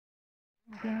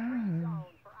Down.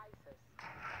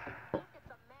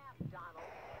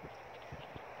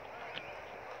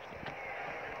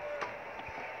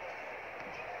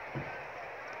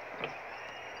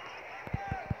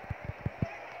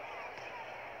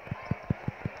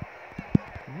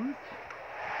 What?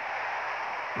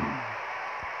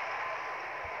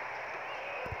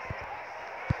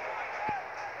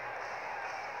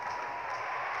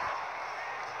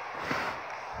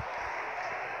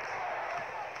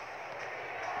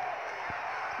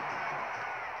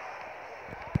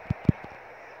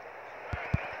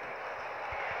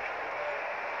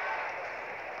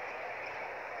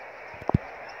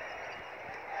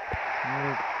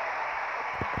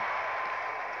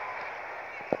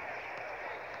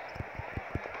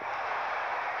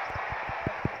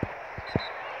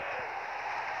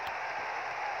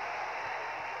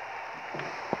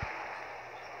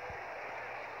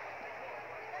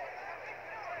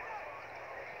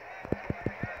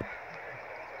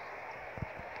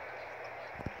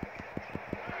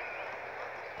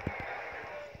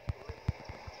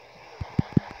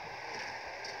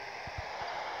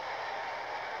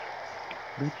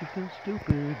 Bet you feel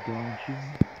stupid, don't you?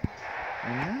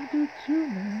 And I do too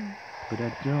now, but I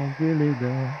don't really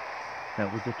though.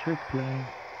 That was a trick play.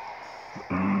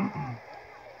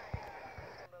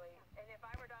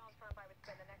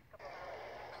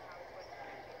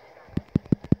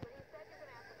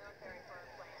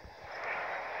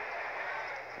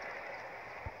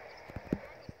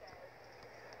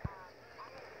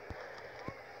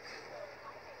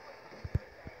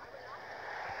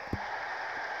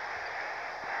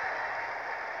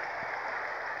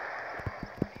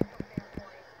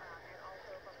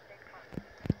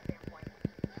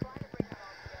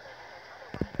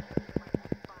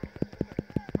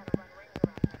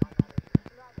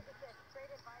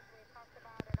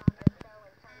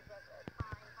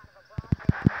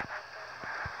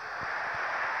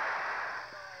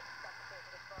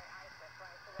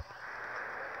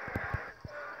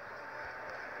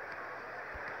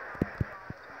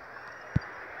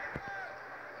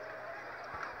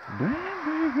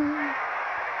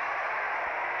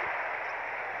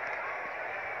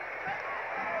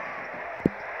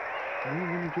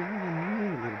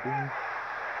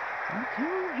 I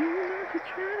told you not to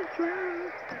try to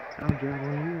drive. I'll drive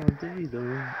on you all day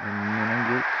though, and then I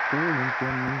get stolen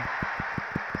from me.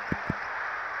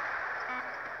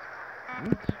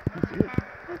 What? That's it.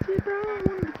 That's it, bro. I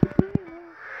wanted to keep playing.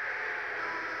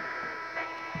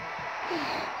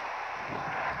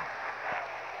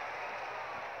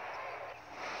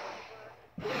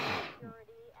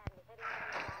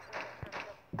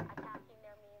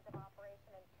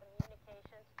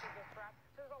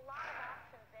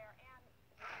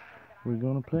 We're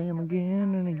gonna play him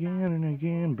again and again and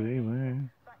again, baby. And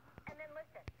then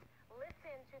listen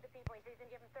to the people. He's going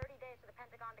to give him 30 days for the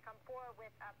Pentagon to come forward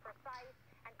with a precise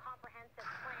and comprehensive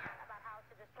plan about how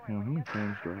to destroy. How many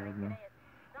times do I have now?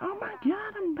 Oh my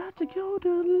God, I'm about to go to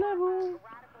a level.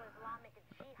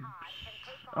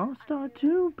 I'll start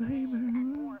too, baby.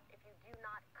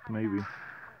 Maybe.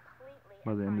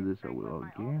 By the end of this, I will.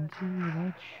 I'll guarantee you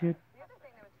that shit.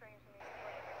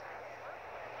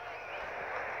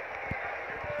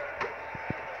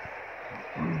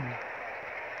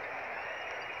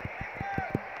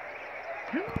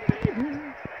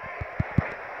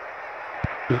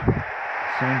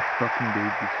 Same fucking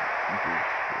dude.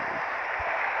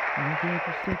 I can't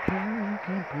just sit there, you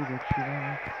can't pull that shit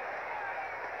off.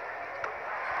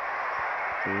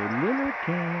 A little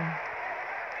can.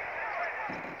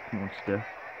 Come on, Steph.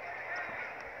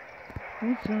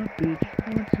 What's up, bitch?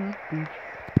 What's up, bitch?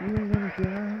 You ain't gonna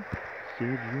drive.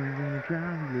 Said you ain't gonna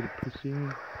drive, little pussy.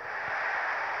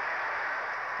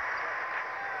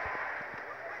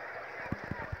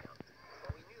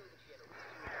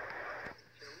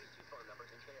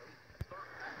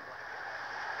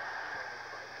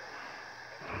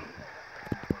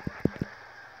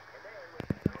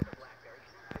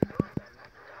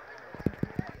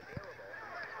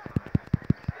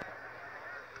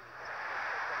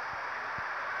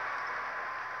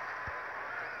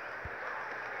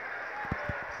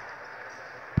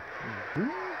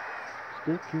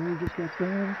 Steph Curry just got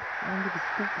banned. I don't give a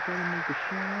fuck if I don't make a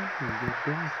shot. He's a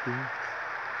bastard.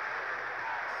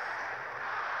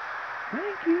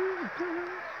 Thank you,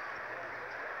 guys.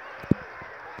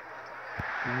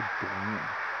 God damn it.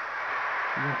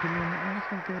 You gonna put me on the ass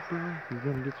like that, bro? You're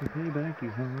gonna get some payback,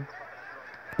 you hoe.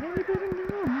 Everybody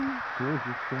knows. Told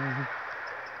you so.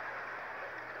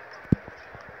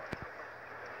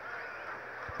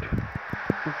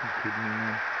 Fucking kidding me,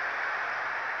 man.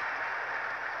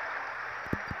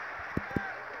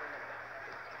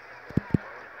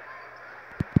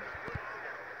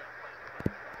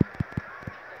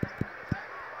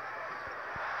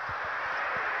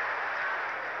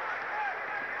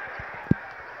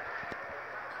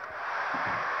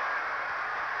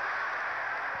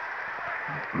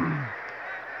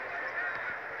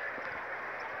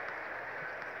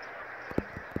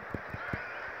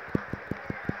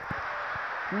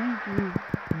 Thank you.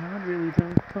 Not really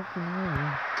that fucking way.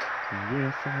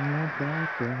 Yes, I meant that,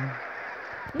 bro.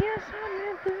 Yes, I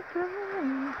meant that, bro.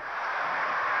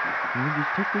 We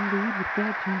just took the lead with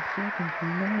 13 seconds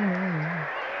remaining.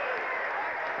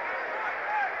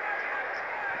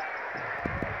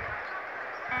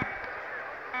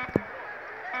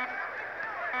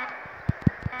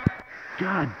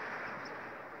 God.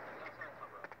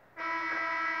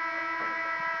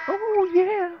 Oh,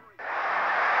 yeah.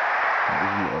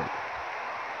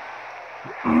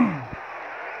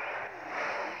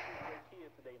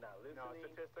 That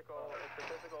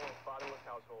Statistical fatherless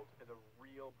households is a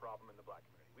real problem in the black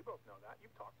community. We both know that.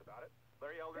 You've talked about it.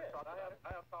 Larry Elder talked about it.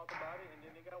 I have talked about it, and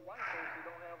then they got white folks who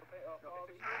don't have a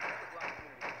father. It's the black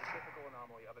community. It's a typical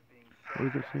anomaly of it being so.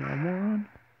 what does it say? I won.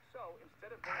 So instead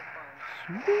of verifying.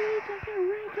 Sweet, I can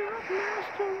wake up,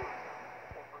 master.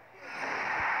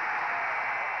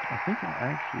 I think I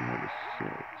actually have a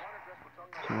set.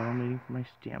 So I'm waiting for my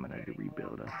stamina to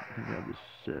rebuild. I think I have this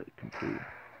set complete.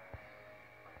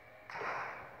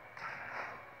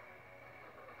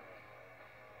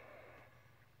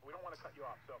 Cut you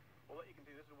off, so we'll let you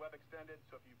continue. This is web extended,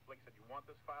 so if you, like I said, you want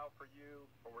this file for you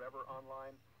or whatever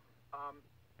online,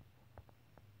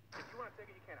 if you want to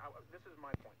take it, you can. This is my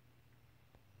point.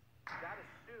 That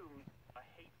assumes a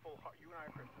hateful heart. You and I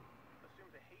are Christians.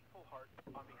 Assumes a hateful heart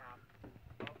on behalf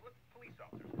of police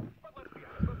officers. But let's be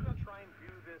honest. Let's not try and do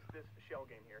this shell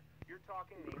game here. You're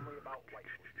talking namely about white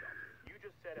police officers. You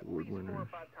just said at least 4 or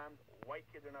 5 times white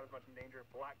kids are not as much in danger as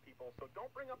black people. So don't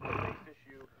bring up the race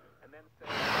issue and then say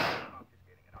I'm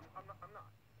obfuscating it. I'm not.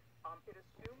 It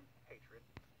assumes hatred,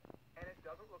 and it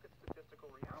doesn't look at statistical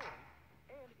reality,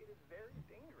 and it is very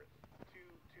dangerous to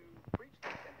preach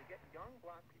this and to get young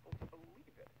black people to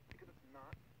believe it because it's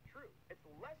not true. It's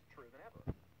less true than ever.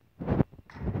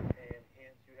 And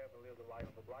hence you have to live the life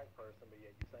of a black person, but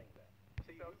yet you're saying that.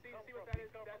 See what that is?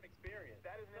 That's experience.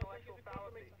 That is an intellectual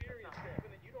fallacy. Experience,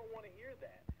 Stephen, and you don't want to hear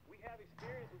that. We have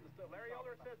experience with the stuff. Larry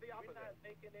Elder says the opposite. We're not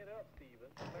making it up, Stephen.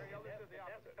 Larry Elder says the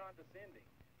opposite. That's condescending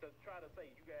to try to say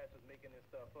you guys are making this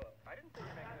stuff up. I didn't say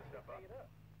you're making this stuff up.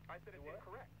 I said it's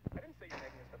incorrect. I didn't say you're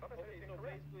making this stuff up. I said it's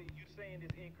incorrect. So basically, you saying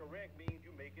it's incorrect means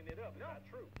you're making it up. It's not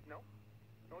true. No,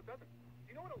 it doesn't. Do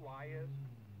you know what a lie is?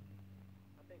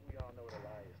 I think we all know what a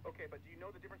lie is. Okay, but do you know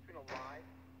the difference between a lie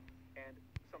and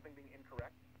something being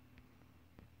incorrect?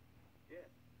 Yeah.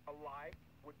 A lie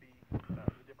would be,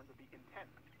 the difference would be intent.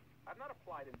 I've not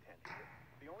applied intent here.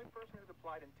 The only person who's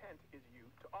applied intent is you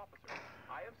to officers.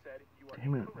 I have said you are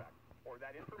incorrect, or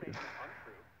that information is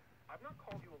untrue. I've not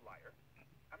called you a liar.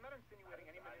 I'm not insinuating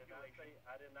any manipulation.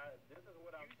 I did not. This is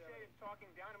what I'm telling you. You say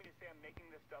talking down to me to say I'm making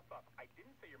this stuff up. I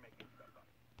didn't say you're making stuff up.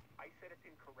 I said it's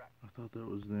incorrect. I thought that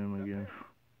was them again.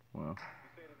 Wow. You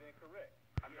said it's incorrect.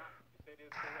 I'm not. You said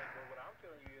it's correct. But what I'm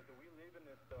telling you is that we live in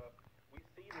this stuff. We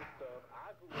see this stuff.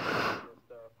 I grew up with this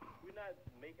stuff. We're not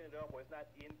making it up or it's not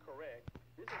incorrect.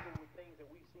 This is the things that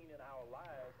we've seen in our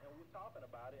lives, and we're talking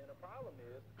about it. And the problem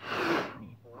is,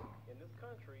 people in this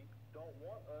country don't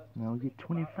want us. Now we get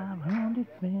 2,500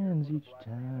 fans each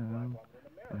time.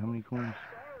 And how many coins?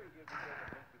 Sorry if it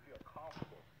doesn't make you feel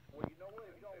comfortable. Well, you know what?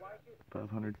 If you don't like it,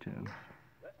 510.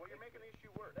 Well, you're making the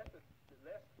issue worse.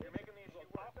 You're making the issue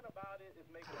worse. Talking about it is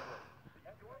making it worse.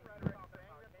 That's your rhetoric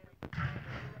saying that.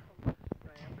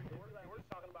 We're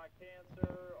talking about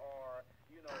cancer or,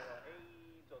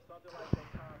 AIDS or something like that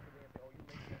constantly, or you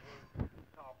making it worse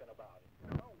talking about it.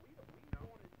 No, we don't. We know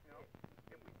it.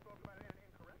 If we spoke about it in an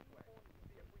incorrect way.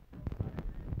 If we spoke about it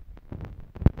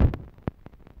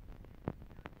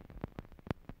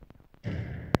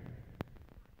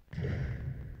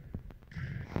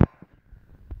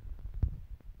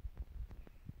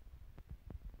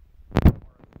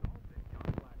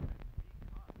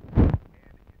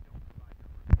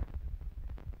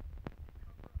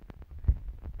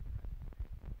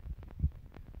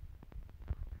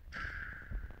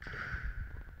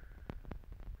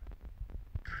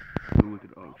Go look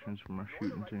at auctions for my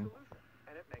shooting team.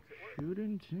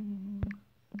 Shooting team.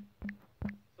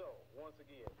 So, once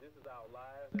again, this is our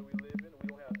lives that we live in.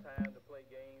 We don't have time to play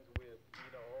games with,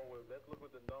 let's look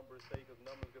what the numbers say, because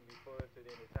numbers can be fudged at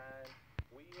any time.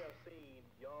 We have seen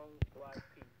young black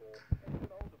people, and even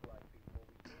older black people,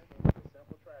 we see them with a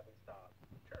simple traffic stop,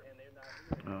 and they're not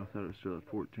here. Oh, I thought it was still at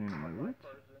 14. I'm like, what?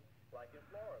 Like in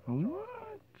Florida.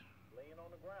 What? Laying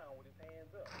on the ground with his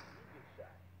hands up. He gets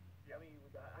shot. Yeah. I mean,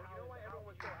 you know why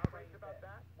everyone was so outraged about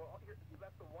that? Well,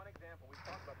 that's the one example. We've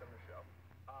talked about that on the show.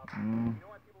 You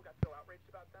know why people got so outraged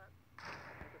about that?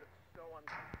 Because it's so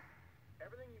untrue.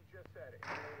 Everything you just said, in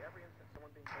nearly every instance,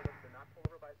 someone being pulled over to not pull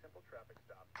over by a simple traffic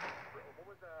stop. What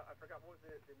was, I forgot, what was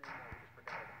the name now? We just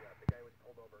forgot it. The guy who was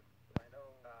pulled over. I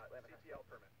know. CTL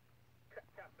permit.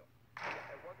 Castile.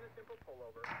 Yeah, it wasn't a simple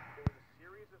pullover. It was a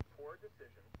series of poor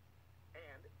decisions,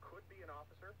 and could be an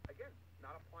officer, again,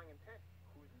 not applying intent,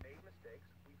 who's made mistakes.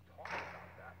 We've talked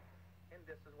about that, and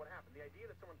this is what happened. The idea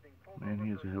that someone's being pulled over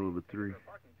he has a hell of a three. for a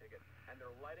parking ticket, and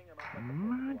they're lighting him up like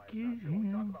a when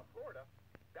we talk about Florida,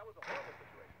 that was a horrible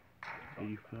situation.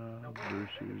 85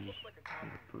 versus, yeah,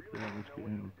 fuck that, let's get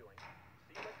him.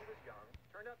 Seemed like he was young.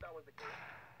 Turned out that was the case.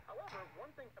 However,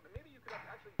 one thing, I mean, maybe you could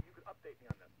update me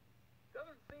on this.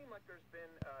 Doesn't seem like there's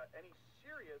been any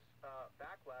serious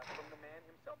backlash from the man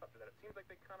himself after that. It seems like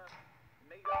they kind of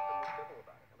made up and were civil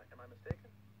about it. Am I mistaken?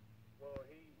 Well,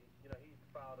 he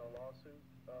filed a lawsuit.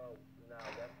 Now,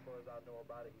 that's as far as I know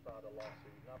about it, he filed a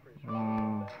lawsuit. Not pretty sure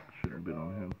about that. Shouldn't have been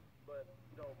on him. But,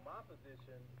 my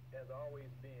position has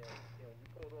always been, we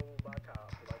pulled over by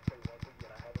cops. Like I say, once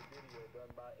again, I have a video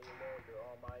done by a lawyer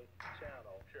on my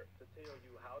channel to tell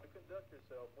you how to conduct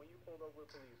yourself when you pull over a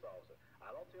police officer.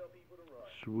 I don't tell people to run.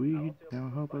 Sweet. Now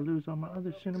I hope I lose all my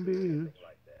other centimeters.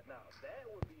 Like that. Now, that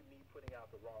would be me putting out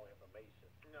the wrong information.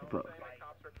 Fuck.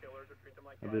 Cops are killers or treat them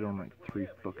like I bet on like 3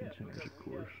 fucking centers, of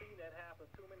course. We have seen that happen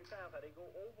too many times, how they go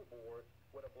overboard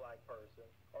with a black person,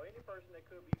 or any person that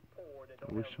could be poor that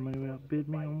don't I wish somebody would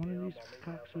outbid me on one of these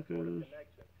cocksuckers.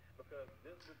 Because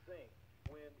this is the thing,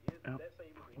 when let's say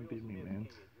it was Fucking Will bid me, Smith's man.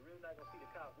 kid, you're really not going to see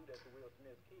the cops do that to Will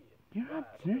Smith's kid. God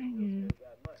Why? dang Because Will it. Smith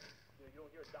got money. You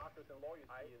don't hear doctors and lawyers.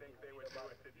 I think they would do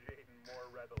it to Jaden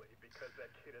more readily because that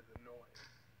kid is annoying.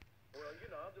 Well,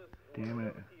 I'm just... Damn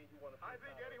it. I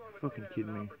think anyone would Fucking see that as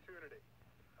kidding an me. opportunity.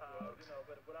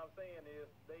 But what I'm saying is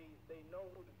they know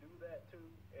who to do that to,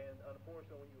 and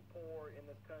unfortunately when you're poor in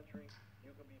this country,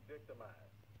 you can be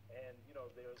victimized. And,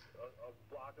 there's a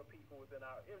block of people within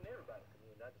everybody's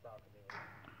community, not just our community,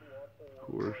 who are poor,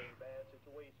 who are in bad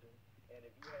situations. And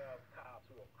if you have cops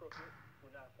who are crooked, who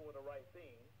are not for the right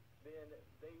thing, then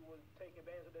they would take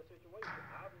advantage of that situation.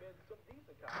 I've met some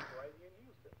decent cops right here in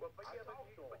Houston. Well, but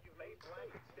you've made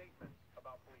blanket statements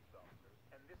about police officers,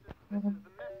 and this is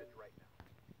the message right now.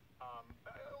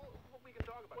 We can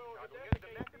talk about Chicago.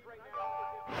 The message right now.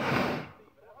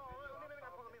 Let me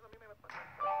make a point.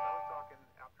 I was talking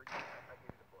after I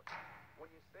gave you the book. When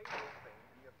you say those things,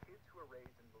 and you have kids who are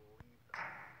raised and believe them,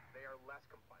 they are less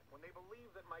compliant. When they believe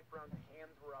that Mike Brown's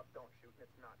hands were up, don't shoot, and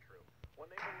it's not true. When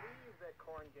they believe that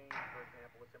Corin Gaines, for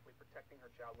example, is simply protecting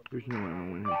her child when There's no way I'm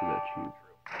gonna win him for that shoot.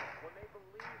 When they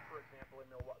believe, for example, in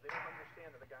Milwaukee, they don't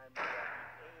understand that the guy in Milwaukee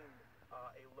aimed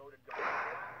a loaded gun at a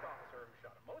black officer who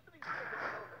shot him. Most of these kids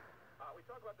don't know this. We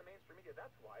talk about the mainstream media.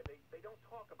 That's why they don't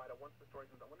talk about it once the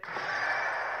story's been done. When they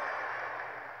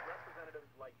representatives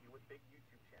like you with big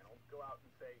YouTube channels go out and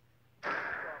say police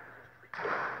officers treat them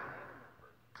like gang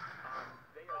members,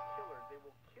 they are killers. They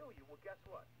will kill you. Well, guess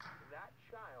what? That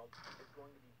child is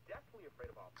going to be deathly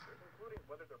afraid of officers, including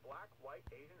whether they're black, white,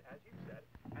 Asian, as you said,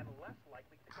 and less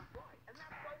likely to comply. And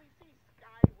that's why we see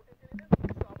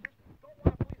police officers don't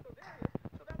want to police those areas.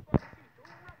 So that's why we see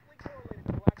directly correlated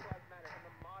to Black Lives Matter and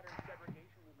the modern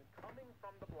segregation movement coming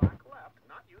from the black left,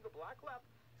 not you, the black left,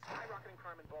 skyrocketing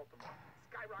crime in Baltimore,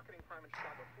 skyrocketing crime in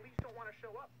Chicago. Police don't want to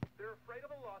show up. They're afraid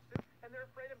of a lawsuit, and they're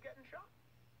afraid of getting shot.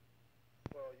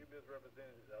 Well, you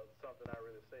misrepresented something I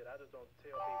really said. I just don't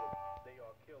tell people they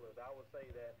are killers. I would say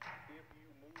that if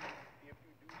you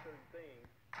do certain things,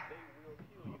 they will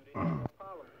kill you. They have no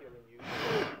problem killing you.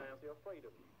 Sometimes they're afraid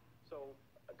of you. So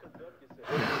conduct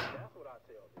yourself. That's what I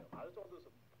tell them. I just don't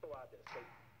just throw out that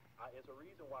statement. It's a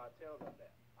reason why I tell them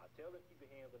that. I tell them keep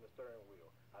your hands on the steering wheel.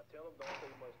 I tell them don't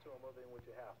say much to them other than what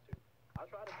you have to. I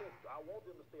try to tell, I want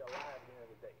them to stay alive at the end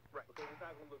of the day. Right. Because it's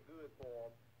not going to look good for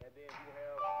them. And then you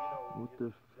have, What the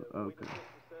way the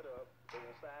system set up, they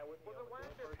will side with Well, them. why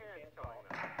is their parents telling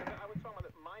them? I was talking about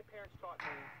that. My parents taught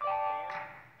me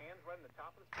hands right on the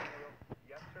top of the steering wheel.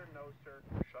 Yes, sir, no, sir.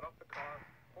 Shut off the car.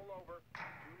 Pull over.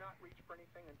 Do not reach for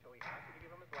anything until he asks you to give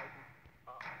him his license.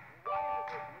 Why is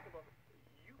it this?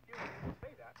 You need to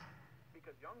say that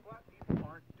because young black people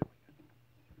aren't doing it.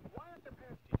 Why aren't their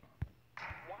parents teaching them?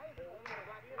 Why is it only the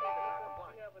black people that are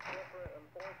compliant? We have a different,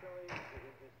 unfortunately,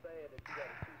 it's sad that you got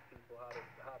to teach people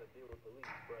how to deal with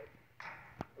police, but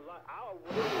like I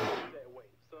always do that way,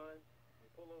 son. You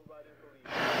pull over by the police,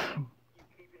 you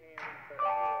keep your hands on the steering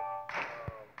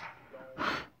wheel. Don't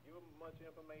give them much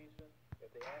information. If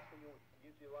they ask for you to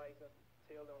get your license,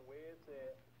 tell them where it's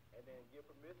at, and then get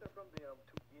permission from them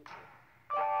to get it.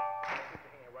 Put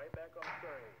your hand right back on the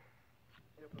steering wheel.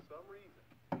 If for some reason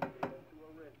they want to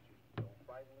arrest you, don't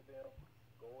fight with them.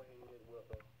 Go ahead with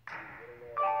them. Get a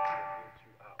lawyer and get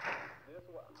you out. This is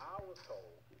what I would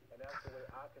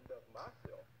conduct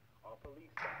myself are police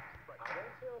stops. Right. I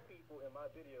don't tell people in my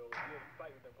videos, yeah, you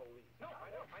fight with them police. No, I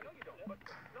know you don't. But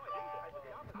no, I didn't. I said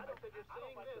the opposite. I said you're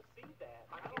saying this. See that?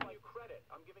 I'm giving you credit.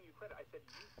 I'm giving you credit. I said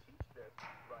you teach this,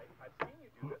 right? I've seen you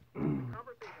do this. The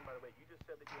conversation, by the way, you just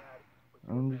said that you had.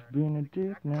 I'm just being a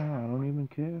dick now. I don't even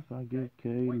care if I get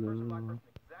White person, black Caleb.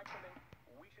 person, exact same thing.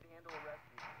 We should handle arrests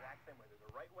the exact same way. There's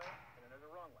a right way and then there's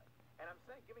a wrong way. And I'm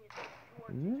saying, giving you credit, you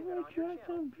are teaching that on your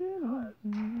channel because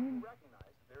you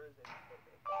recognize there is a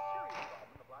serious problem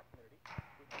in the black community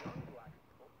with young black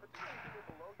people, particularly people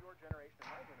below your generation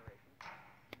and my generation,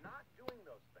 not doing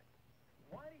those things.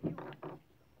 Why do you have to teach them?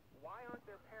 Why aren't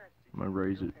their parents teaching I'm them? gonna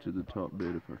raise it to the top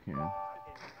bit if I can. I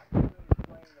can't really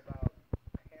explain about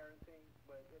parenting,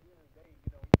 but at the end of the day, you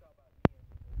know, we talk about me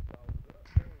and so the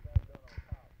things I've done on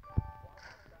top.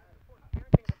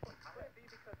 Parenting is important. Could it be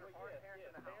because there are parents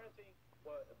in the house?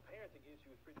 The parenting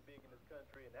issue is pretty big in this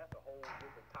country, and that's a whole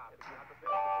different topic. It's not the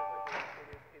same.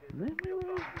 It is Let me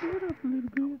raise it up a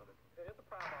little bit. It's a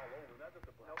problem all over, not just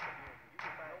the health community. You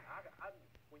can find,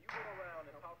 when you go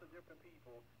around and talk to different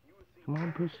people, you will see. Come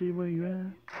on, pussy, where you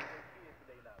at?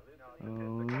 No,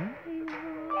 Oh, the there you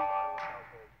typical are.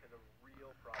 household is a real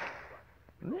problem for black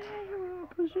people. There you are,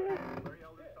 pussy. Larry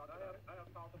Eldridge talked about it. I have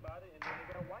talked about it, and then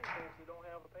they got white folks who don't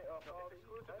have a pay. No, it's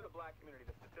exclusive to the black community,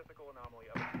 the statistical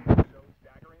anomaly of it is so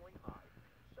staggeringly high.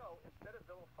 So instead of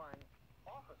vilifying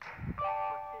officers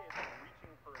for kids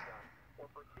reaching for a gun, or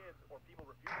for kids or people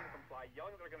refusing to comply,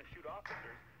 yelling that they're going to shoot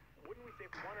officers, wouldn't we say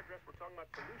if we want to address, we're talking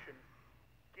about solutions,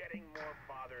 getting more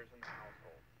fathers in the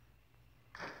household?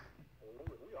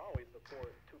 We always support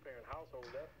two-parent households.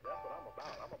 That's what I'm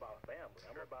about. I'm about family.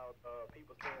 I'm about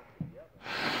people staying together.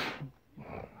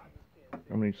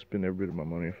 I'm gonna spend every bit of my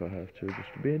money if I have to,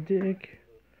 just to be a dick.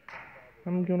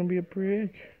 I'm gonna be a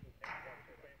prick.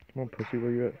 Come on, pussy,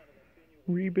 where you at?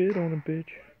 Rebid on him,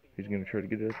 bitch. He's gonna try to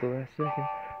get it at the last second.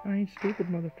 I ain't stupid,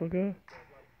 motherfucker.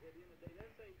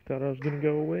 Thought I was gonna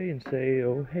go away and say,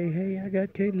 oh, hey, I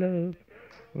got Caleb.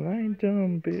 Well, I ain't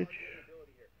dumb, bitch.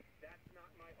 That's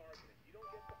not my argument. You don't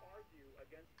get to argue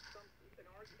against a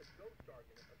ghost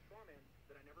argument, a straw man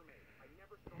that I never made. I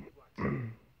never saw the black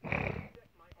man. I set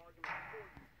my argument for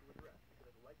you to address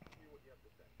because I'd like to hear what you have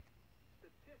to say.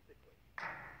 Statistically,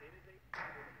 it is a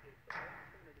problem. It's the black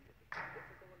community. It's a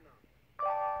statistical anomaly.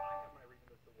 I have my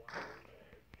reason as to why it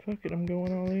is. Fuck it, I'm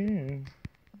going all in.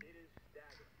 It is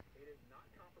staggering. It is not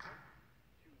comparable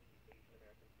to the Asian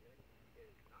American community.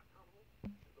 It is not comparable to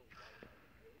the white American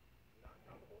community. Not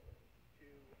comparable to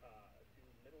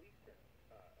Middle Eastern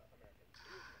Americans.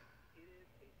 It is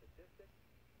a statistic.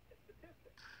 A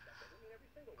statistic. That doesn't mean every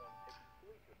single one. It's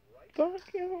exclusive, right? Fuck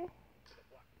you. To the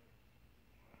black community.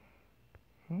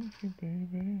 Fuck you,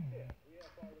 baby. Yeah, we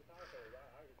have fatherless households.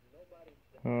 Nobody.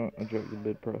 I dragged the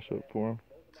bid price up for him.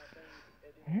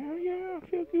 Hell yeah, I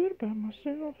feel good about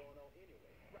myself.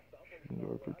 Shouldn't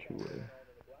go for two-way. In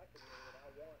the black community, and I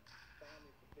want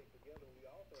families to stick together. We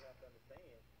also have to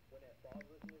understand when that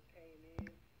fatherlessness came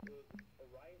in, it was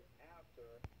right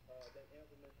after that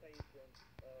implementation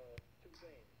of two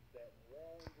things: that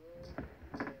war on drugs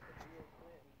and the Bill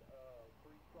Clinton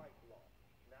three-strike law.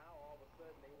 Now all of a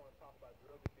sudden they want to talk about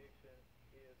drug addiction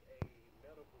is a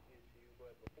medical issue,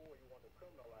 but before you want to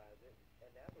criminalize it, and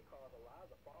that's what caused a lot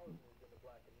of the fatherlessness in the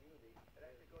black community. It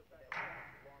actually goes back to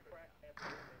long crack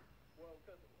epidemic. Well,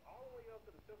 because all the way up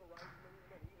to the civil rights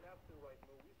movement, even after the civil rights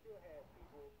movement, we still had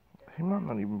people. He might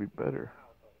not even be better.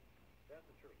 That's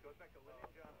the truth. It goes back to Lyndon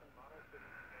Johnson, Model Cities,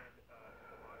 and the modern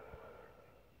welfare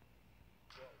state.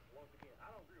 Well, once again, I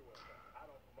don't agree with that. I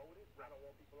don't promote it. I don't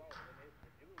want people on it. And if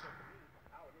it was up to me,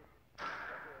 I would issue.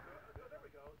 So there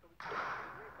we go. So we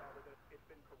agree, Father, that it's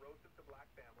been corrosive to black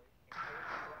families,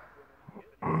 encouraging black women to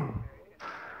get married in the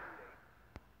United States.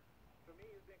 For me,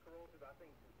 it's been corrosive, I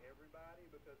think, to everybody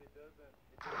because it doesn't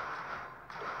help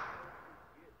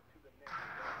you get to the next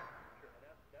level. Sure. And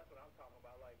that's what I'm talking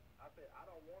about. Like I said, I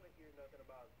don't want to hear nothing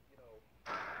about,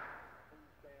 food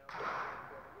stamps.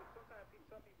 Sometimes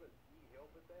some people need help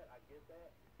with that. I get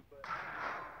that. But I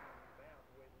don't bound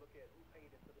to look at who paid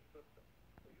into the system.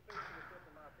 So you pay into the system,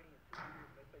 in my opinion, 2 years,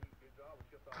 and they say your job was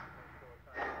shipped off the next short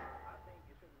time. I think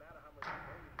it shouldn't matter how much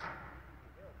money you need to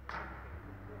get help. You pay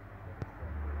into the system.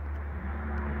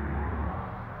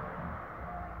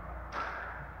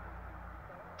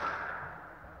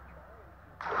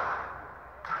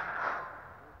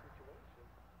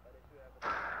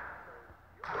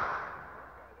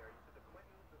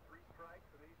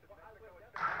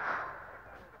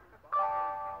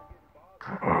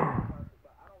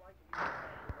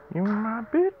 Give me my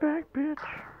bid back, bitch.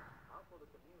 I'm for the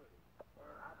community,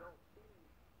 and I don't see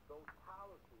those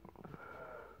policies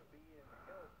being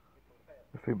helped get from past.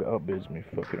 The If he outbids me,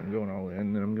 fuck it, I'm going all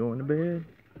in, then I'm going to bed.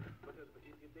 Because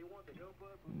if they want to help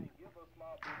us, we can give us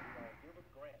small business loans, give us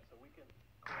grants so we can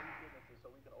create businesses, so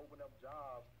we can open up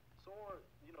jobs, so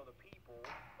the people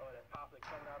that possibly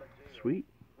coming out of jail, Sweet.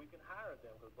 we can hire them,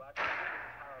 because black businesses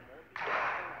hire more people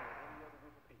than any other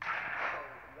group of people. So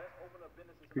let's open up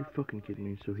businesses. You're fucking kidding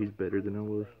me, so he's better than I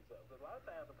was. Because a lot of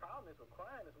times the problem is with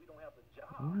crime is we don't have the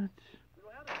job. What? We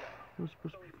don't have the job. It was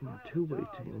supposed to be from a two-way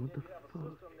team, what the You have a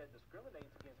fuck? system that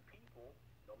discriminates against people,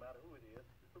 no matter who it is,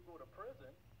 who go to prison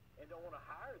and don't want to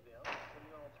hire them,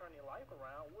 and turn their life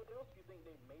around. What else do you think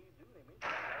they may do? They may turn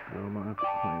their life No, I'm around. not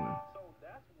complaining. So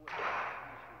that's what the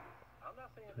issue is. I'm not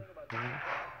saying anything about that.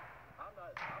 I'm not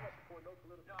supporting no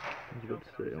political. I was about to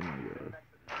say, oh my god.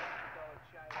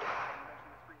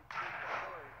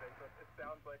 It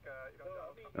sounds like,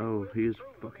 Oh, he is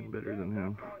fucking better than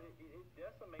him. It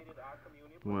decimated our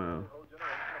community. Wow. The whole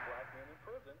generation of black men in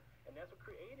prison, and that's what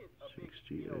created a big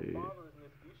 68 fatherlessness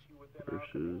issue within our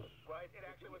versus... community. Well, it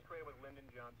actually was created with Lyndon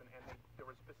Johnson, and there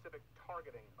was specific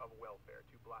targeting of welfare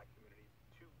to black communities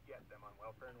to get them on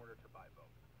welfare in order to buy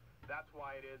votes. That's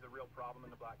why it is a real problem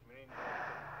in the black community, and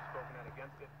I've spoken out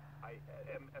against it. I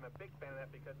am a big fan of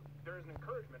that because there is an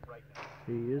encouragement right now.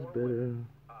 He is better.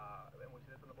 And we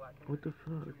see this in the black community. What the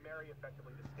fuck? To marry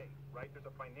effectively the state, right? There's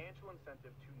a financial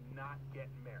incentive to not get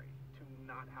married, to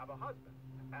not have a husband,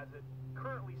 as it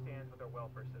currently stands with our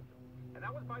welfare system. And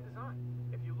that was by design.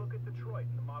 If you look at Detroit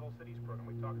and the Model Cities program,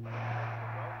 we talked about it,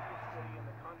 the wealthiest city in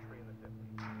the country in the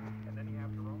 50s. And then you have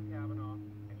Jerome Kavanaugh,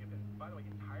 and you can, by the way,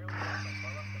 entirely by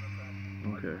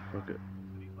Democrats. Okay, fuck it.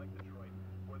 Cities like Detroit,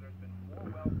 where there's been more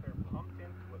welfare pumped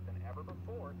into it than ever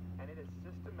before, and it has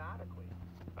systematically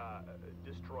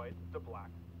destroyed the black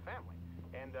family.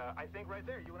 And I think right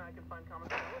there, you and I can find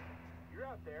common ground. Listen, you're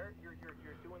out there, you're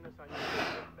doing this on your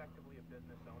own, you're effectively a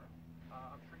business owner.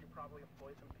 I'm sure you probably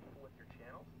employ some people with your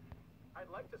channels.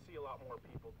 I'd like to see a lot more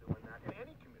people doing that in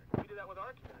any community. We do that with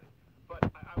our community. But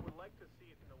I would like to see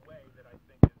it in a way that I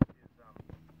think is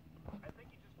I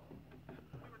think we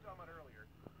were talking about earlier,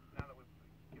 now that we've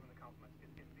given the compliments,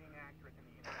 is being accurate in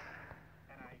the internet.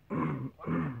 And I think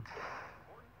platforms are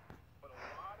important, but a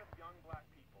lot of young black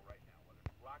people right now, whether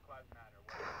it's Black Lives Matter,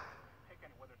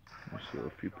 whether it's I saw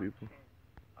a few people.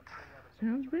 I'm sure you have a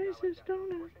Sounds racist, don't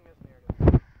it? pushing this narrative.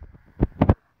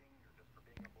 Danger just for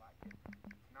being a black kid.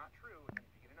 It's not true, and if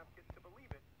you get enough kids to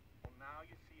believe it, well, now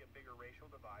you see a bigger racial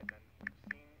divide than you've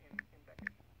seen in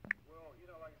decades. Well,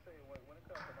 like I say, when it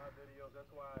comes to my videos,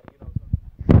 that's why, I've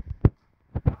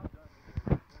done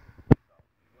videos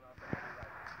when I say right,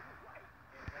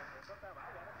 and sometimes I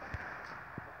gotta fight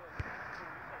because when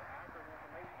you say accurate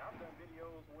information, I've done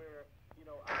videos where,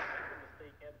 I make a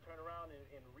mistake and turn around and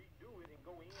redo it and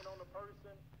go in on the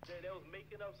person that was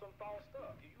making up some false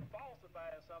stuff. If you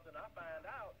falsifying something, I find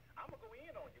out, I'm gonna go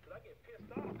in on you because I get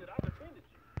pissed off that I defended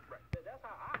you. Right. That's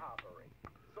how I operate.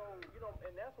 So,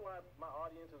 and that's why my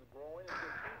audience is growing. It's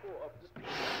just people,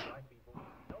 black people,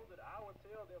 know that I would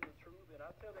tell them the truth, and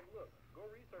I tell them, look, go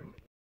research it.